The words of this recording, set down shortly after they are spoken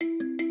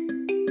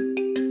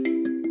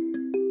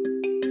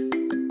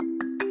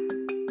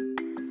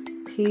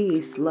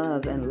Peace,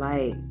 love, and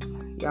light.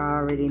 Y'all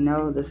already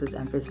know this is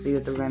Empress B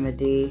with the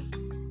Remedy.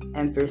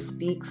 Empress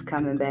Speaks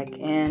coming back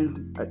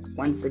in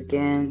once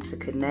again to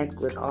connect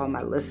with all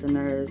my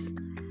listeners,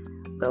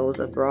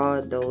 those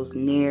abroad, those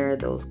near,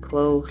 those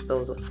close,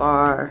 those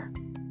afar.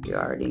 You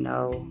already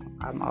know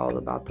I'm all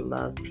about the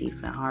love, peace,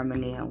 and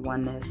harmony and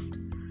oneness.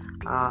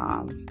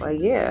 But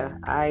yeah,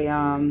 I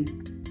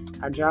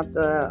dropped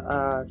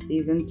a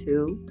season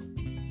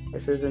 2.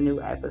 This is a new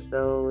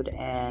episode,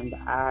 and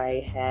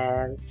I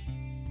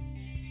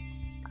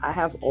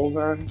have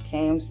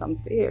overcame some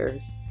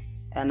fears,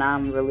 and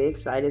I'm really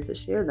excited to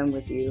share them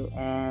with you.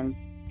 And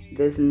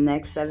this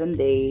next 7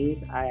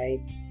 days,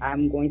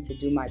 I'm going to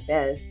do my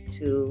best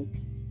to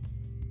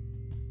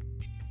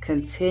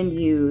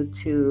continue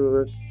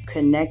to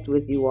connect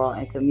with you all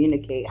and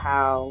communicate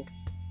how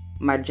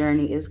my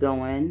journey is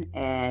going,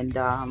 and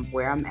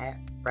where I'm at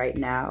right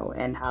now,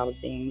 and how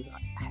things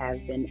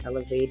have been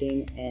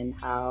elevating, and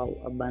how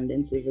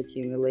abundance is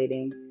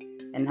accumulating,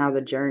 and how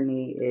the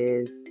journey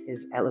is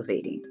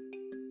elevating,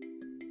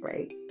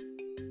 right?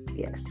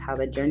 Yes, how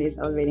the journey is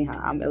elevating, how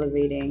I'm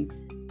elevating,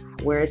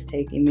 where it's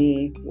taking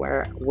me,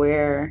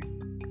 where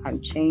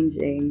I'm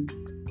changing,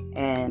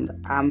 and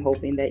I'm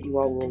hoping that you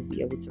all will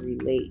be able to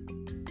relate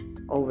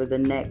over the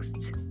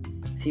next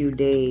few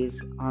days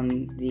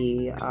on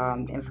the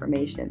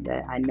information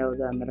that I know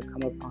that I'm going to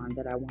come upon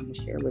that I want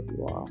to share with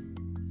you all.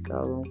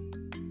 So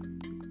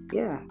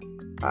yeah,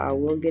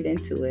 we'll get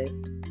into it.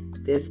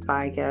 This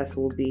podcast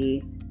will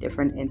be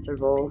different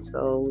intervals,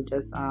 so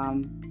just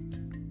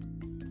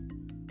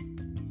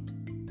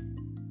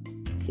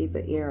keep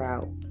an ear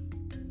out.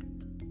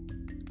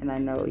 And I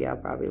know y'all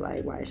probably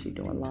like, why is she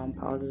doing long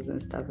pauses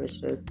and stuff? It's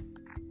just,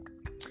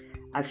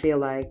 I feel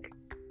like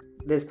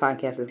this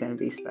podcast is going to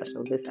be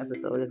special. This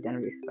episode is going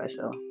to be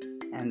special.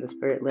 And the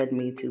Spirit led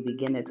me to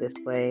begin it this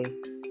way.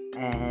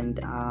 And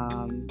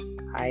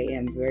I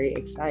am very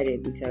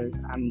excited because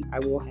I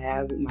will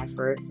have my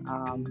first,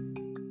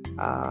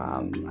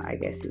 I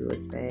guess you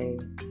would say,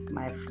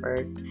 my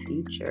first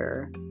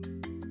feature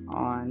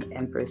on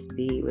Empress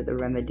B with the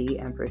Remedy,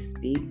 Empress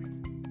Speaks.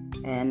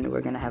 And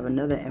we're going to have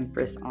another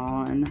Empress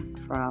on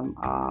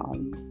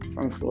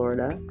from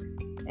Florida.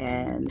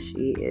 And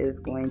she is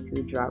going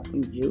to drop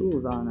some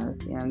jewels on us,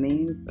 you know what I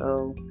mean?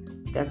 So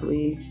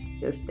definitely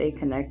just stay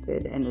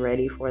connected and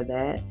ready for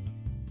that.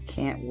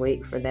 Can't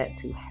wait for that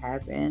to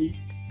happen.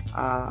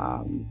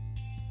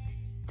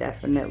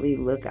 Definitely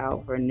look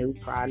out for new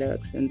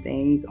products and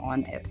things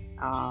on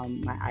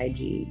my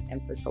IG,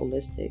 Empress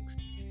Holistics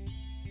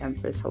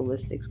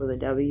with a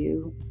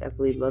W.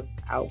 Definitely look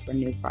out for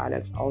new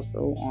products.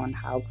 Also on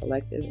How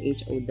Collective,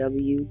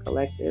 HOW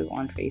Collective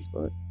on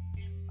Facebook.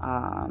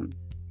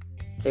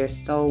 There's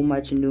so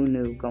much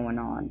new going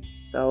on.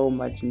 So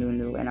much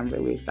new, and I'm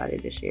really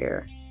excited to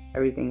share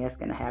everything that's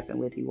going to happen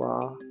with you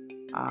all.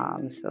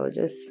 So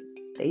just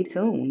stay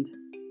tuned.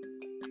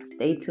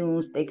 Stay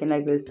tuned, stay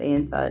connected, stay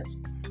in touch.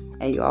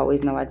 And you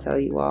always know I tell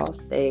you all,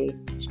 stay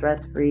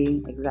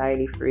stress-free,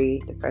 anxiety-free,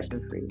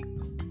 depression-free.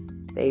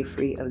 Stay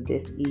free of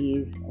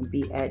dis-ease and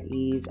be at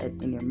ease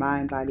in your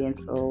mind, body, and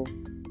soul.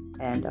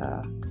 And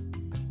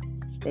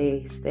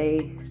stay at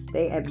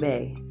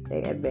bay.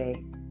 Stay at bay.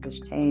 Because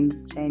change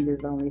is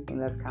the only thing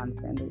that's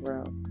constant in the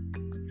world.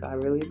 So I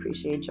really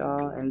appreciate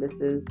y'all. And this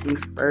is the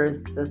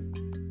first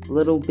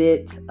little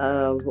bit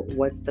of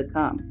what's to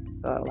come.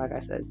 So like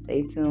I said,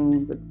 stay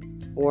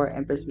tuned for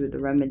Empress with the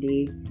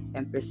Remedy,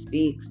 Empress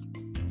Speaks.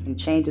 And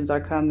changes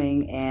are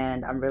coming,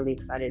 and I'm really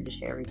excited to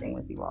share everything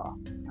with you all.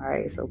 All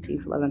right, so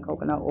peace, love, and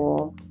coconut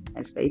oil.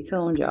 And stay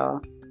tuned,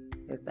 y'all.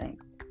 Good,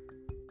 thanks.